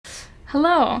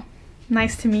Hello,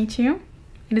 nice to meet you.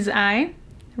 It is I,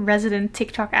 resident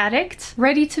TikTok addict,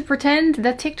 ready to pretend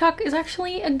that TikTok is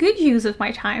actually a good use of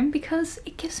my time because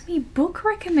it gives me book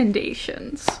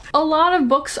recommendations. A lot of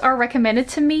books are recommended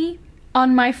to me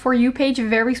on my For You page,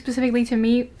 very specifically to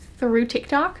me through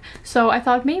TikTok, so I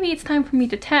thought maybe it's time for me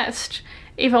to test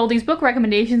if all these book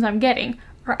recommendations I'm getting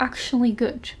are actually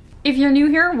good. If you're new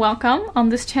here, welcome. On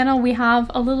this channel we have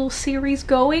a little series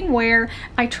going where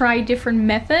I try different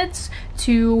methods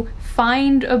to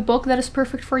find a book that is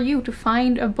perfect for you, to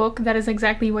find a book that is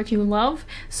exactly what you love.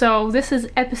 So this is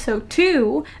episode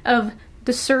 2 of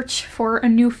the search for a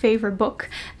new favorite book,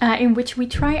 in which we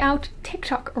try out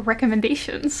TikTok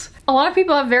recommendations. A lot of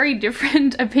people have very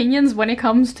different opinions when it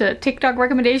comes to TikTok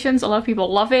recommendations. A lot of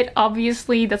people love it,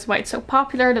 obviously, that's why it's so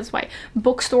popular, that's why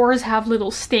bookstores have little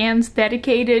stands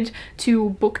dedicated to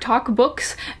book talk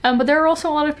books, but there are also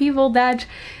a lot of people that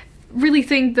really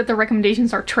think that the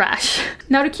recommendations are trash.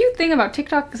 Now the cute thing about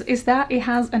TikTok is that it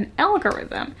has an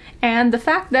algorithm, and the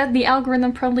fact that the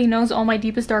algorithm probably knows all my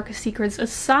deepest darkest secrets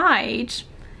aside,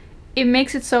 it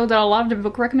makes it so that a lot of the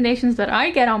book recommendations that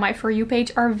I get on my For You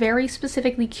page are very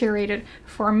specifically curated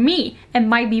for me and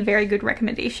might be very good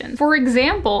recommendations. For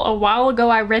example, a while ago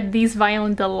I read These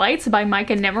Violent Delights by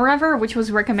Micah Nemerever, which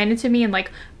was recommended to me in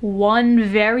like one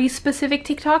very specific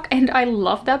TikTok, and I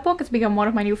love that book. It's become one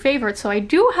of my new favorites, so I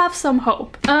do have some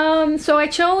hope. So I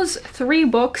chose 3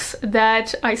 books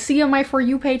that I see on my For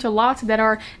You page a lot that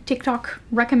are TikTok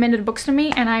recommended books to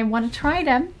me, and I want to try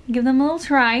them, give them a little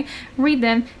try, read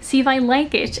them, see if I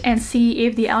like it, and see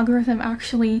if the algorithm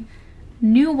actually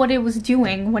knew what it was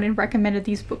doing when it recommended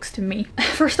these books to me.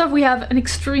 First off, we have an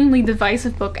extremely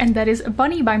divisive book, and that is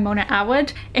Bunny by Mona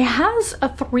Awad. It has a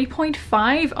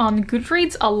 3.5 on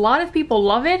Goodreads. A lot of people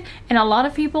love it, and a lot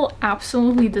of people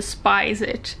absolutely despise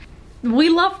it. We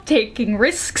love taking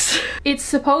risks. It's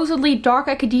supposedly dark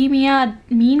academia,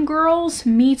 Mean Girls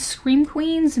meets Scream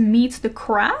Queens meets The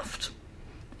Craft.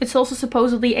 It's also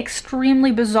supposedly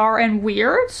extremely bizarre and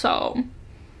weird, so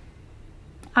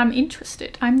I'm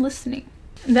interested, I'm listening.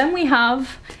 Then we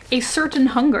have A Certain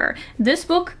Hunger. This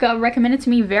book got recommended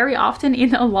to me very often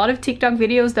in a lot of TikTok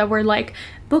videos that were like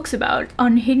books about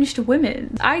unhinged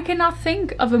women. I cannot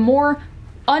think of a more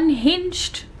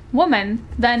unhinged woman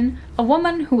than a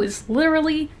woman who is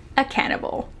literally a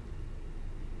cannibal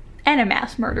and a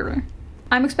mass murderer.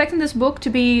 I'm expecting this book to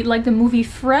be like the movie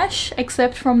Fresh,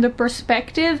 except from the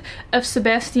perspective of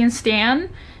Sebastian Stan,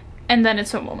 and then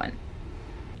it's a woman.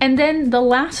 And then the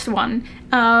last one,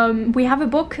 we have a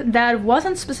book that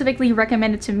wasn't specifically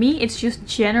recommended to me, it's just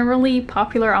generally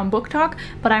popular on Book Talk,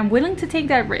 but I'm willing to take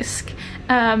that risk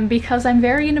because I'm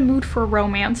very in the mood for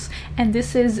romance, and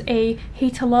this is a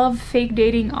hate to love fake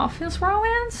dating office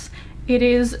romance. It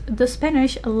is the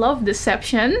Spanish Love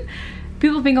Deception.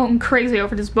 People have been going crazy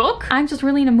over this book. I'm just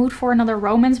really in the mood for another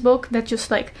romance book that just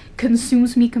like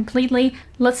consumes me completely.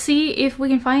 Let's see if we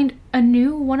can find a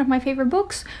new one of my favorite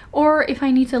books, or if I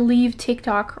need to leave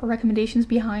TikTok recommendations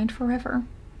behind forever.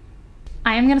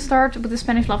 I am gonna start with the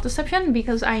Spanish Love Deception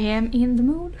because I am in the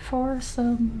mood for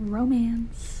some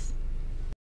romance.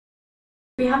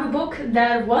 We have a book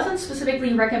that wasn't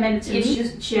specifically recommended to me, it's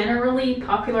just generally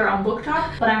popular on Book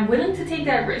Talk, but I'm willing to take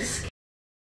that risk.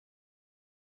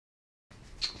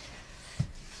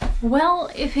 Well,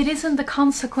 if it isn't the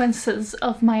consequences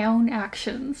of my own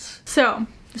actions. So,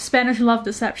 the Spanish Love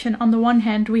Deception. On the one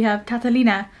hand, we have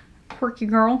Catalina, quirky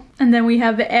girl. And then we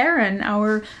have Aaron,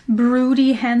 our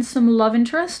broody, handsome love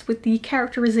interest with the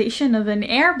characterization of an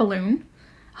air balloon.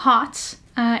 Hot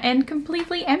and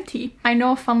completely empty. I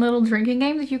know a fun little drinking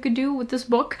game that you could do with this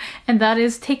book, and that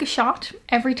is take a shot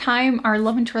every time our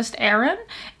love interest Aaron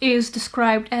is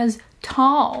described as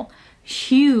tall,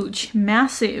 huge,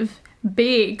 massive,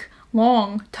 big,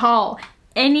 long, tall,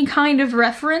 any kind of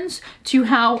reference to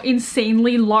how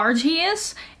insanely large he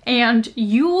is, and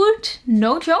you would,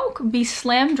 no joke, be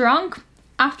slam drunk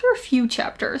after a few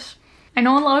chapters. I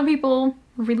know a lot of people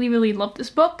really love this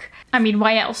book. I mean,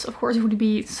 why else? Of course it would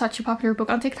be such a popular book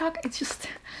on TikTok. It's just,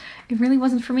 it really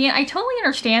wasn't for me. And I totally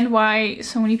understand why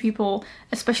so many people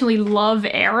especially love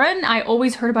Aaron. I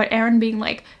always heard about Aaron being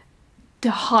like the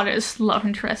hottest love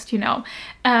interest, you know.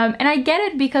 And I get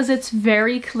it because it's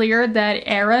very clear that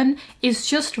Aaron is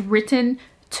just written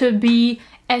to be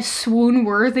as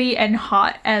swoon-worthy and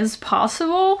hot as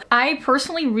possible. I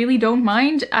personally really don't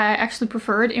mind. I actually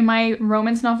prefer it in my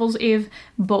romance novels if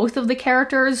both of the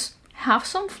characters have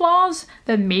some flaws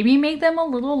that maybe make them a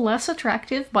little less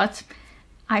attractive, but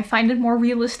I find it more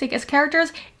realistic as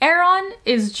characters. Aaron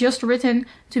is just written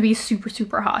to be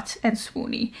super hot and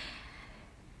swoony.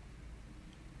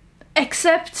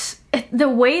 Except the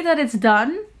way that it's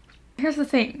done Here's the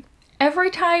thing. Every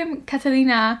time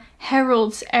Catalina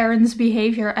heralds Aaron's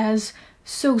behavior as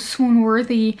so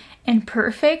swoon-worthy and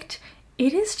perfect,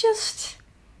 it is just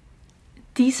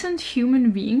decent human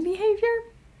being behavior.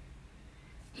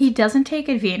 He doesn't take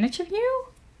advantage of you.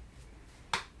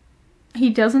 He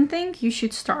doesn't think you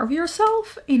should starve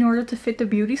yourself in order to fit the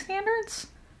beauty standards.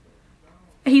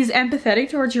 He's empathetic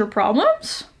towards your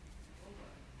problems.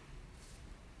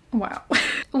 Wow.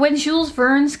 When Jules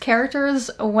Verne's characters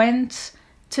went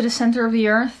to the center of the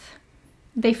earth,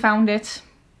 they found it.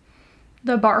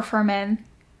 The bar for men.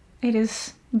 It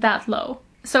is that low.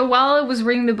 So while I was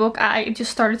reading the book, I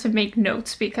just started to make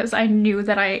notes because I knew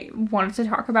that I wanted to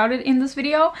talk about it in this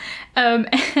video.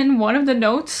 And one of the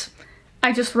notes,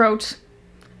 I just wrote,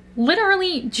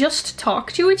 literally just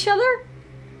talk to each other.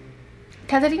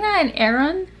 Catalina and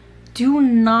Aaron do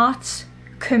not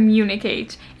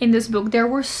communicate in this book. There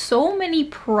were so many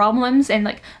problems and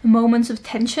like moments of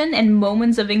tension and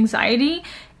moments of anxiety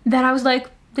that I was like,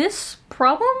 this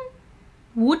problem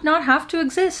would not have to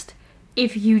exist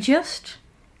if you just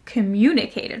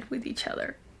communicated with each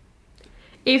other.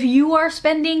 If you are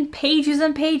spending pages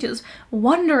and pages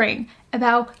wondering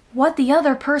about what the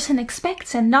other person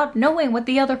expects and not knowing what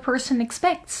the other person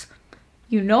expects,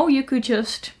 you know, you could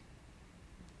just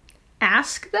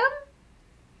ask them.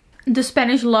 The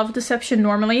Spanish Love Deception,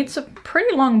 normally it's a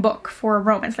pretty long book for a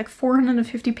romance, like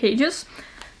 450 pages.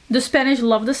 The Spanish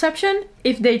Love Deception,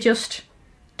 if they just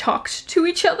talked to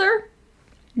each other,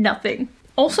 nothing.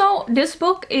 Also, this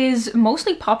book is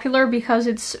mostly popular because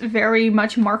it's very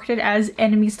much marketed as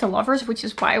enemies to lovers, which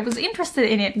is why I was interested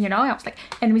in it, you know? I was like,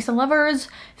 enemies to lovers,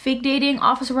 fake dating,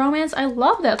 office romance, I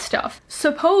love that stuff.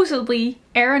 Supposedly,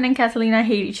 Aaron and Catalina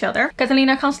hate each other.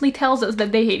 Catalina constantly tells us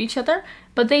that they hate each other,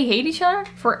 but they hate each other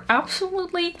for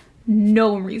absolutely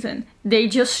no reason. They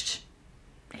just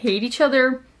hate each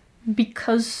other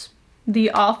because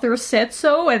the author said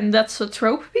so, and that's a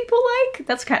trope people like.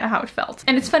 That's kind of how it felt.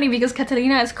 And it's funny because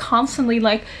Catalina is constantly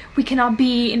like, we cannot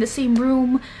be in the same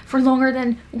room for longer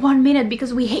than 1 minute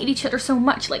because we hate each other so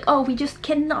much. Like, oh, we just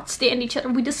cannot stand each other.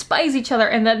 We despise each other.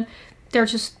 And then they're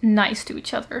just nice to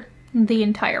each other the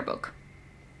entire book.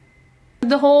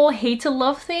 The whole hate to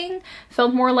love thing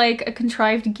felt more like a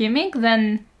contrived gimmick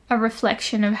than a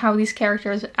reflection of how these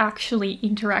characters actually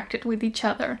interacted with each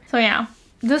other. So yeah.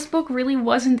 This book really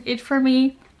wasn't it for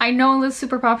me. I know it's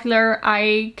super popular.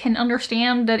 I can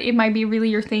understand that it might be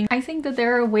really your thing. I think that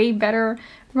there are way better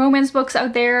romance books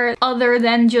out there other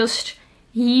than just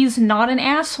he's not an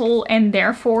asshole and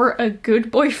therefore a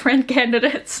good boyfriend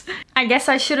candidate. I guess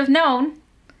I should have known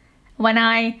when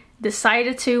I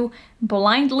decided to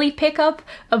blindly pick up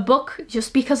a book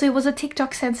just because it was a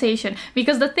TikTok sensation.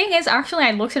 Because the thing is, actually, I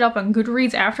looked it up on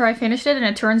Goodreads after I finished it, and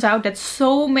it turns out that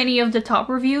so many of the top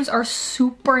reviews are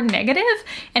super negative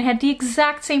and had the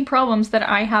exact same problems that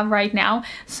I have right now.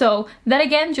 So that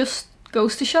again just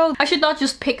goes to show I should not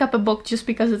just pick up a book just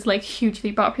because it's like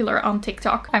hugely popular on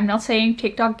TikTok. I'm not saying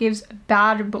TikTok gives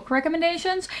bad book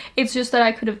recommendations. It's just that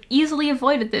I could have easily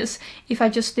avoided this if I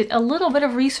just did a little bit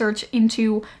of research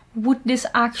into would this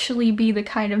actually be the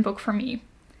kind of book for me?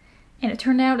 And it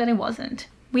turned out that it wasn't.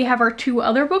 We have our two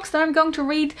other books that I'm going to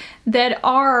read that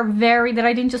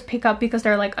I didn't just pick up because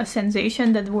they're like a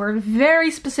sensation, that were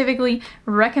very specifically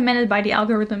recommended by the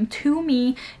algorithm to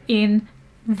me in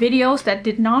videos that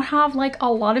did not have like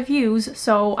a lot of views.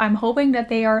 So I'm hoping that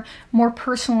they are more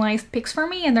personalized picks for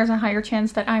me and there's a higher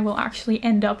chance that I will actually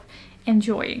end up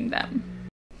enjoying them.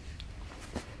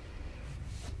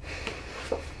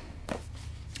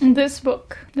 This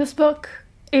book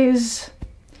is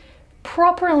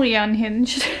properly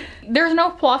unhinged. There's no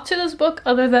plot to this book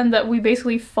other than that we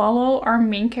basically follow our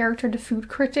main character, the food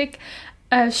critic,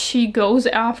 as she goes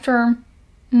after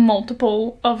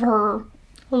multiple of her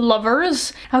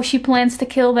lovers, how she plans to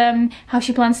kill them, how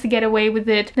she plans to get away with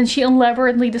it. Then she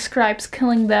elaborately describes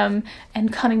killing them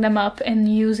and cutting them up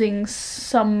and using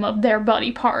some of their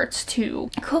body parts to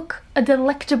cook a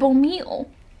delectable meal.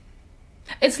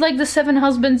 It's like the 7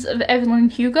 Husbands of Evelyn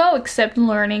Hugo, except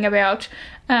learning about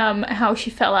how she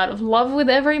fell out of love with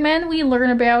every man. We learn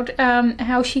about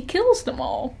how she kills them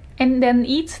all and then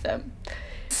eats them.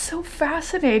 It's so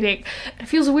fascinating. It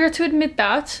feels weird to admit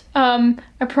that. I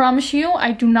promise you,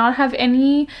 I do not have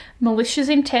any malicious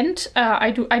intent.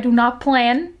 I do not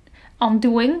plan on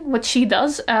doing what she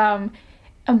does.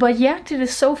 but yet it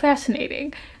is so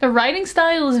fascinating. The writing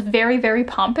style is very, very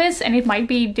pompous and it might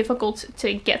be difficult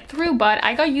to get through, but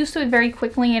I got used to it very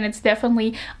quickly and it's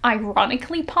definitely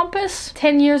ironically pompous.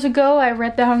 10 years ago I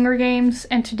read The Hunger Games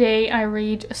and today I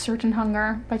read A Certain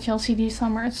Hunger by Chelsea D.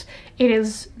 Summers. It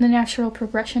is the natural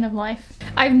progression of life.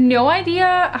 I have no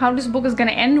idea how this book is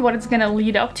gonna end, what it's gonna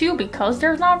lead up to, because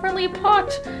there's not really a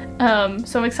plot.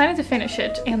 So I'm excited to finish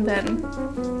it and then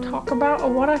talk about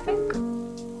what I think.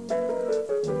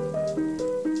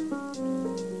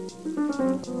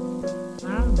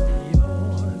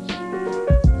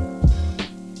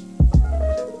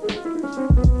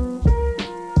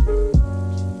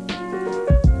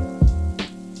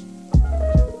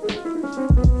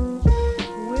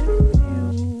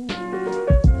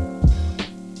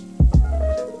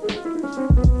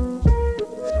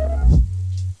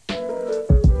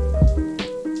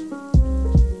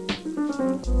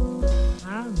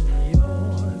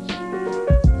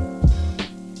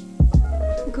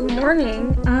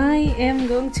 Morning. I am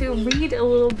going to read a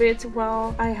little bit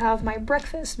while I have my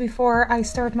breakfast before I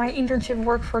start my internship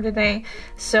work for the day.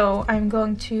 So I'm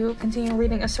going to continue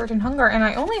reading A Certain Hunger and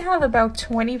I only have about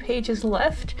 20 pages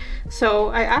left. So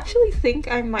I actually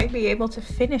think I might be able to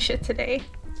finish it today.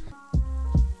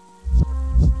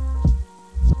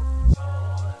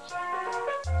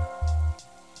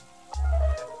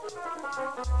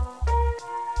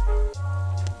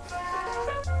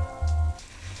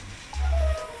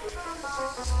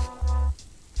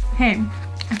 Okay,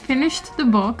 I finished the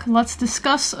book. Let's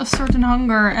discuss A Certain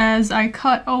Hunger as I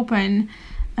cut open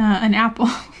an apple.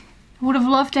 I would have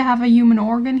loved to have a human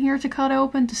organ here to cut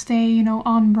open to stay, you know,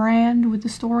 on brand with the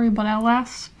story, but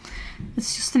alas,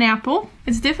 it's just an apple.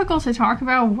 It's difficult to talk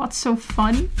about what's so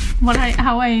fun,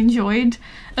 how I enjoyed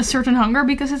A Certain Hunger,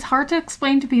 because it's hard to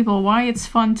explain to people why it's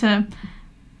fun to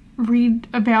read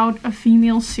about a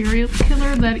female serial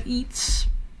killer that eats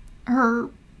her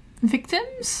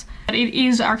victims. It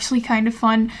is actually kind of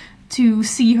fun to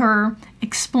see her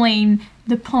explain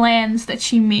the plans that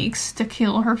she makes to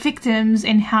kill her victims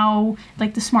and how,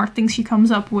 like, the smart things she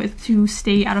comes up with to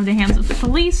stay out of the hands of the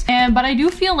police. But I do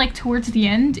feel like towards the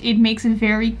end it makes it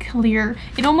very clear,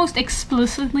 it almost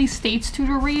explicitly states to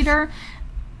the reader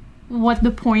what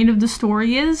the point of the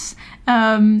story is.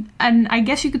 And I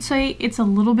guess you could say it's a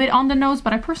little bit on the nose,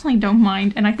 but I personally don't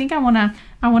mind, and I think I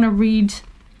wanna read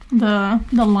the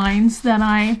lines that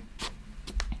I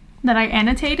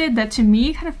annotated that to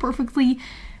me kind of perfectly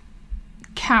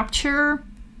capture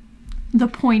the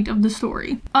point of the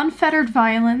story. Unfettered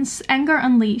violence, anger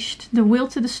unleashed, the will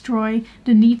to destroy,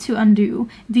 the need to undo.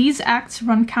 These acts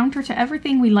run counter to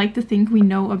everything we like to think we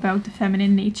know about the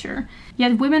feminine nature.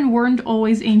 Yet women weren't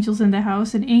always angels in the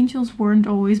house, and angels weren't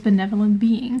always benevolent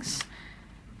beings.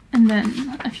 And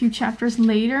then a few chapters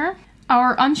later,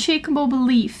 our unshakable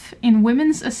belief in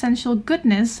women's essential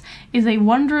goodness is a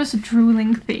wondrous,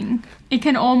 drooling thing. It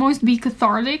can almost be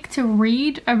cathartic to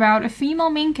read about a female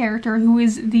main character who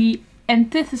is the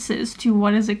antithesis to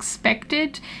what is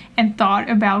expected and thought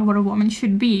about what a woman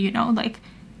should be, you know, like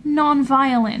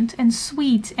non-violent and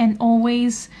sweet and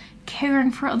always caring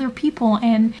for other people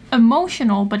and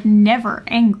emotional but never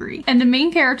angry. And the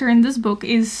main character in this book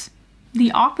is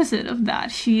the opposite of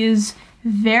that. She is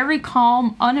very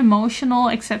calm, unemotional,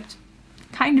 except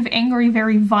kind of angry,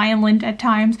 very violent at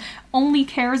times, only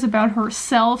cares about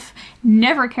herself,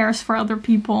 never cares for other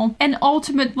people, and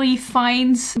ultimately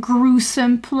finds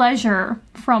gruesome pleasure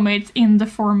from it in the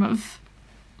form of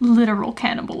literal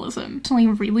cannibalism. I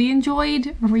really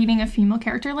enjoyed reading a female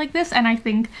character like this, and I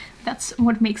think that's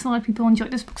what makes a lot of people enjoy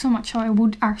this book so much, so I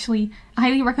would actually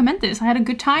highly recommend this. I had a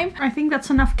good time. I think that's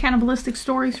enough cannibalistic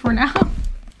stories for now.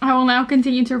 I will now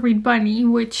continue to read Bunny,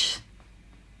 which,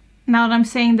 now that I'm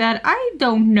saying that, I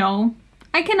don't know.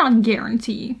 I cannot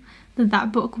guarantee that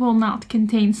that book will not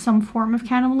contain some form of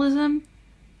cannibalism.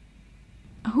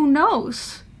 Who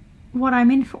knows what I'm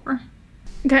in for?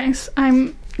 Guys,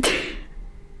 I'm...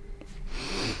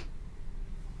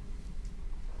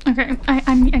 Okay,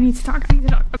 I need to talk.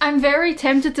 I'm very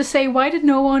tempted to say, why did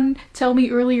no one tell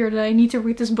me earlier that I need to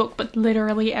read this book? But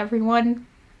literally everyone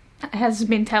has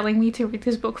been telling me to read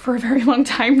this book for a very long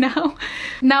time now.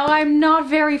 Now I'm not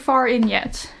very far in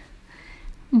yet,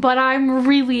 but I'm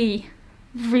really,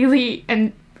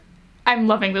 and I'm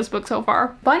loving this book so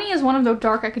far. Bunny is one of those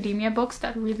dark academia books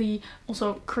that really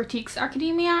also critiques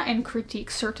academia and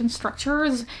critiques certain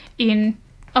structures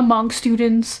among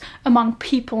students, among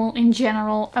people in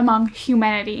general, among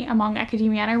humanity, among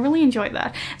academia, and I really enjoyed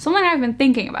that. Something I've been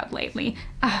thinking about lately.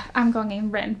 I'm going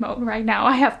in rant mode right now,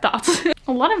 I have thoughts.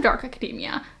 A lot of dark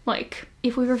academia, like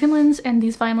If We Were Villains and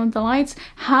These Violent Delights,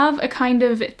 have a kind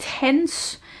of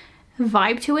tense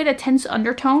vibe to it, a tense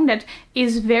undertone that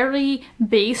is very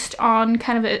based on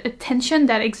kind of a tension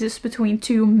that exists between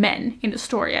two men in the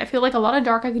story. I feel like a lot of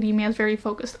dark academia is very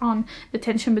focused on the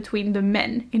tension between the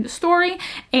men in the story,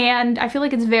 and I feel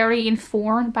like it's very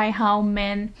informed by how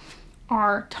men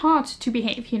are taught to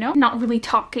behave, you know? Not really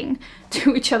talking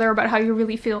to each other about how you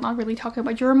really feel, not really talking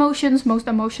about your emotions, most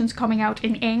emotions coming out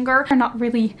in anger, are not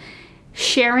really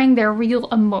sharing their real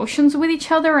emotions with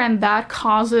each other, and that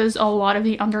causes a lot of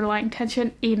the underlying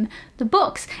tension in the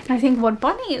books. And I think what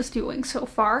Bunny is doing so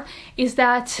far is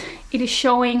that it is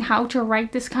showing how to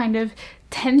write this kind of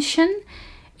tension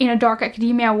in a dark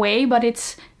academia way, but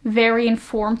it's very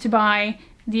informed by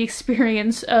the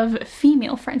experience of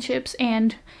female friendships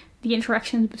and the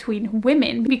interactions between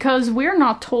women, because we're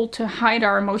not told to hide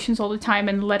our emotions all the time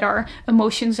and let our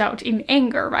emotions out in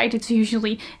anger, right? It's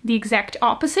usually the exact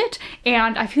opposite.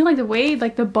 And I feel like the way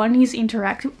like the bunnies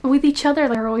interact with each other,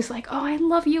 they're always like, oh, I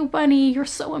love you, Bunny, you're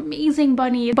so amazing,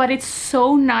 Bunny. But it's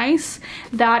so nice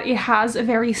that it has a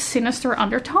very sinister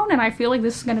undertone, and I feel like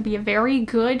this is going to be a very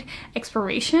good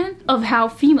exploration of how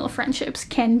female friendships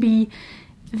can be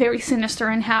very sinister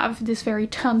and have this very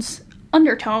tense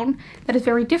undertone that is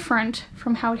very different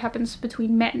from how it happens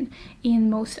between men in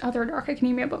most other dark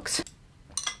academia books.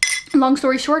 Long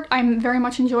story short, I'm very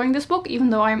much enjoying this book, even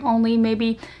though I'm only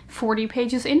maybe 40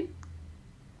 pages in.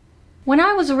 When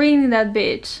I was reading that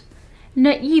bit,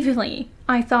 naively,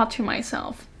 I thought to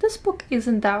myself, this book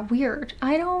isn't that weird.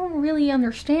 I don't really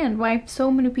understand why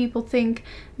so many people think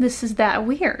this is that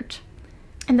weird.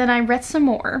 And then I read some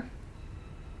more,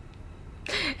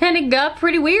 and it got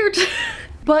pretty weird.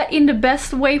 But in the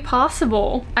best way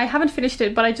possible. I haven't finished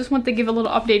it, but I just want to give a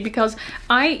little update because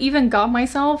I even got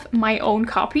myself my own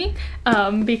copy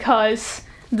because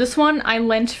this one I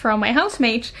lent from my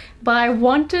housemate, but I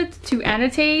wanted to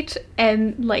annotate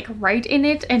and like write in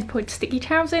it and put sticky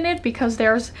tabs in it because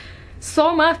there's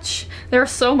so much.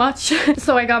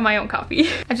 So I got my own copy.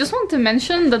 I just want to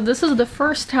mention that this is the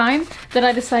first time that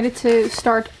I decided to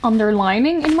start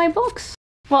underlining in my books.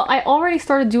 Well, I already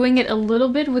started doing it a little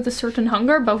bit with A Certain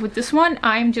Hunger, but with this one,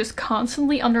 I'm just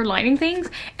constantly underlining things,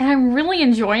 and I'm really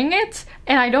enjoying it.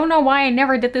 And I don't know why I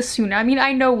never did this sooner. I mean,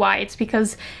 I know why. It's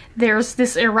because there's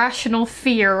this irrational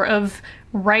fear of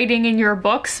writing in your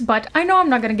books, but I know I'm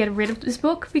not gonna get rid of this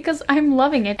book because I'm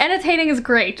loving it. Annotating is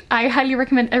great. I highly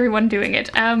recommend everyone doing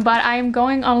it. But I'm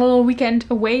going on a little weekend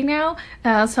away now,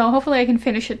 so hopefully I can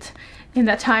finish it in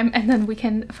that time, and then we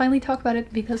can finally talk about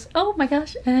it because, oh my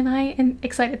gosh, am I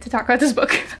excited to talk about this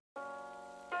book.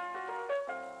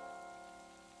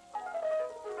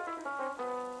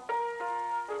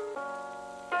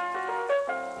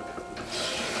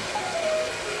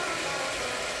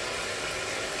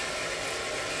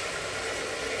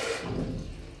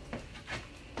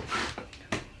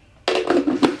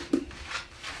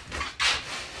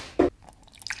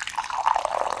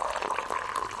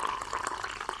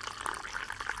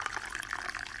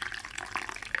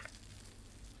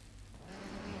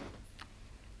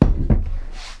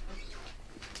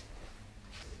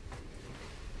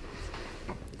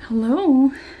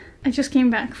 Hello. I just came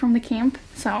back from the camp,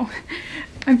 so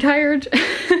I'm tired.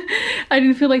 I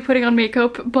didn't feel like putting on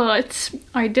makeup, but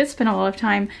I did spend a lot of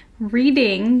time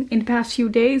reading in the past few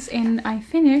days, and I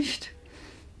finished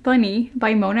Bunny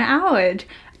by Mona Awad.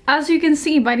 As you can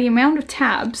see by the amount of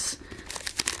tabs,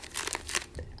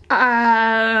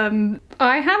 I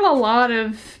had a lot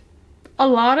of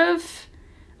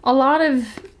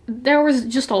there was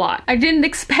just a lot. I didn't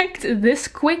expect this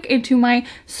quick into my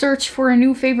search for a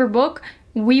new favorite book.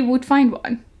 We would find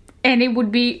one, and it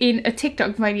would be in a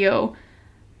TikTok video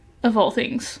of all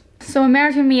things. So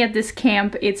imagine me at this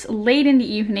camp. It's late in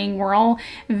the evening. We're all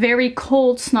very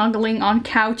cold, snuggling on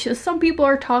couches. Some people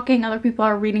are talking, other people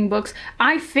are reading books.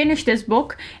 I finished this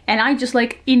book and I just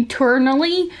like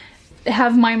internally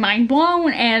have my mind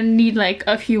blown and need like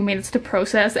a few minutes to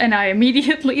process, and I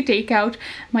immediately take out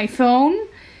my phone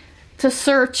to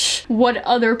search what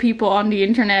other people on the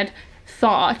internet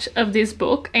thought of this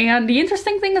book. And the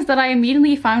interesting thing is that I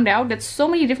immediately found out that so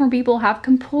many different people have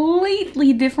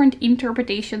completely different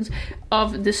interpretations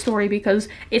of this story because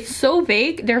it's so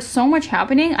vague. There's so much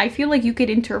happening. I feel like you could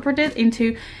interpret it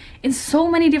in so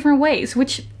many different ways,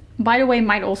 which by the way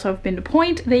might also have been the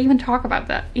point. They even talk about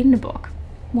that in the book.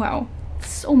 Wow.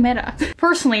 So meta.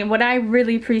 Personally, what I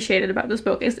really appreciated about this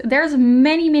book is there's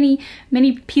many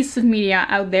pieces of media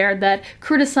out there that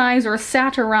criticize or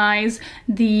satirize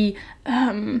the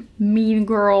Mean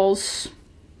Girls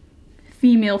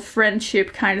female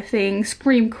friendship kind of thing,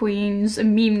 Scream Queens,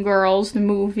 Mean Girls, the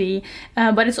movie,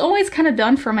 but it's always kind of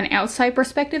done from an outside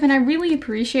perspective, and I really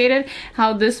appreciated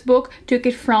how this book took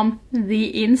it from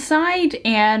the inside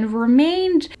and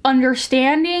remained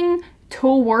understanding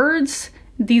towards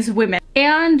these women.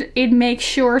 And it makes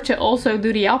sure to also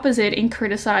do the opposite and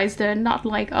criticize the not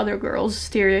like other girls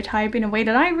stereotype in a way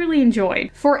that I really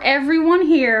enjoyed. For everyone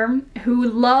here who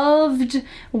loved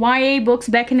YA books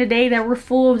back in the day that were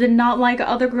full of the not like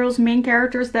other girls main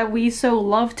characters that we so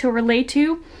love to relate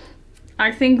to,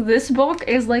 I think this book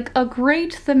is like a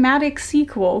great thematic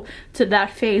sequel to that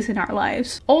phase in our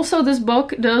lives. Also, this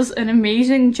book does an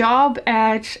amazing job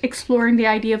at exploring the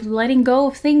idea of letting go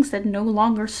of things that no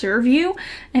longer serve you.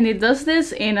 And it does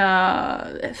this in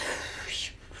a...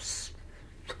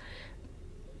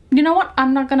 You know what?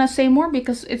 I'm not gonna say more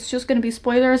because it's just gonna be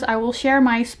spoilers. I will share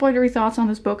my spoilery thoughts on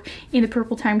this book in the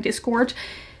Purple Time Discord.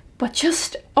 But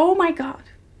just, oh my god.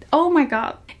 Oh my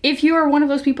god. If you are one of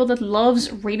those people that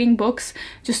loves reading books,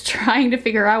 just trying to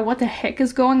figure out what the heck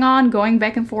is going on, going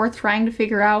back and forth, trying to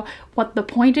figure out what the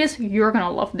point is, you're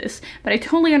gonna love this. But I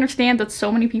totally understand that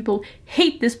so many people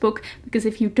hate this book, because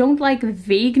if you don't like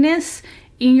vagueness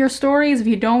in your stories, if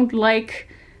you don't like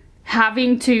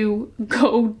having to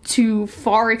go to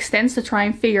far extents to try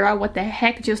and figure out what the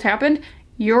heck just happened,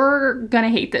 you're gonna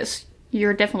hate this.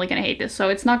 You're definitely gonna hate this. So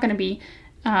it's not gonna be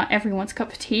everyone's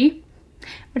cup of tea,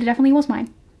 but it definitely was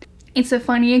mine. It's a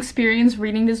funny experience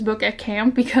reading this book at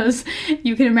camp, because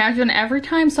you can imagine every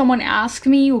time someone asked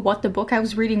me what the book I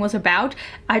was reading was about,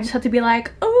 I just had to be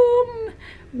like,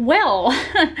 well,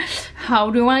 how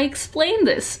do I explain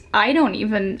this?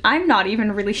 I'm not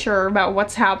even really sure about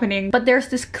what's happening. But there's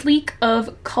this clique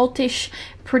of cultish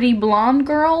pretty blonde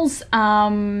girls,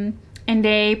 and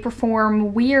they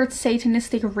perform weird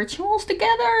satanistic rituals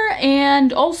together,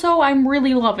 and also I'm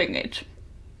really loving it.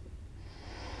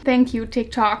 Thank you,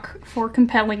 TikTok, for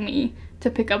compelling me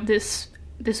to pick up this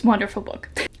wonderful book.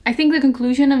 I think the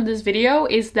conclusion of this video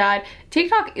is that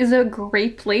TikTok is a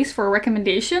great place for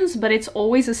recommendations, but it's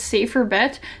always a safer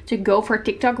bet to go for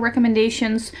TikTok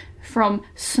recommendations from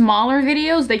smaller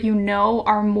videos that you know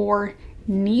are more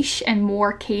niche and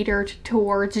more catered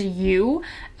towards you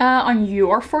on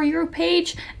your For You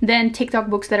page than TikTok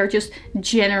books that are just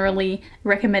generally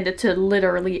recommended to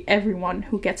literally everyone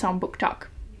who gets on BookTok.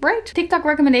 Right? TikTok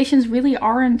recommendations really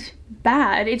aren't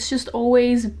bad. It's just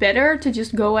always better to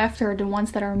just go after the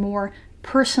ones that are more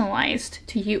personalized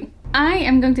to you. I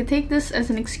am going to take this as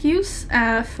an excuse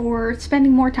for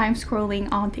spending more time scrolling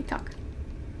on TikTok.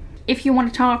 If you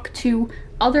want to talk to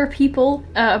other people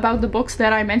about the books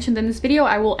that I mentioned in this video,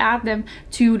 I will add them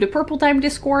to the Purple Time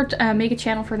Discord, make a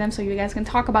channel for them so you guys can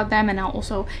talk about them, and I'll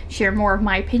also share more of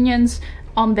my opinions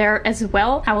on there as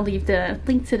well. I will leave the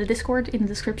link to the Discord in the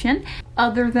description.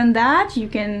 Other than that, you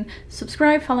can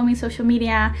subscribe, follow me on social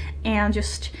media, and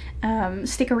just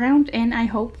stick around, and I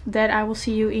hope that I will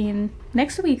see you in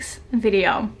next week's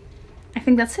video. I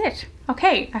think that's it.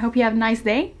 Okay, I hope you have a nice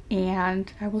day,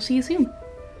 and I will see you soon.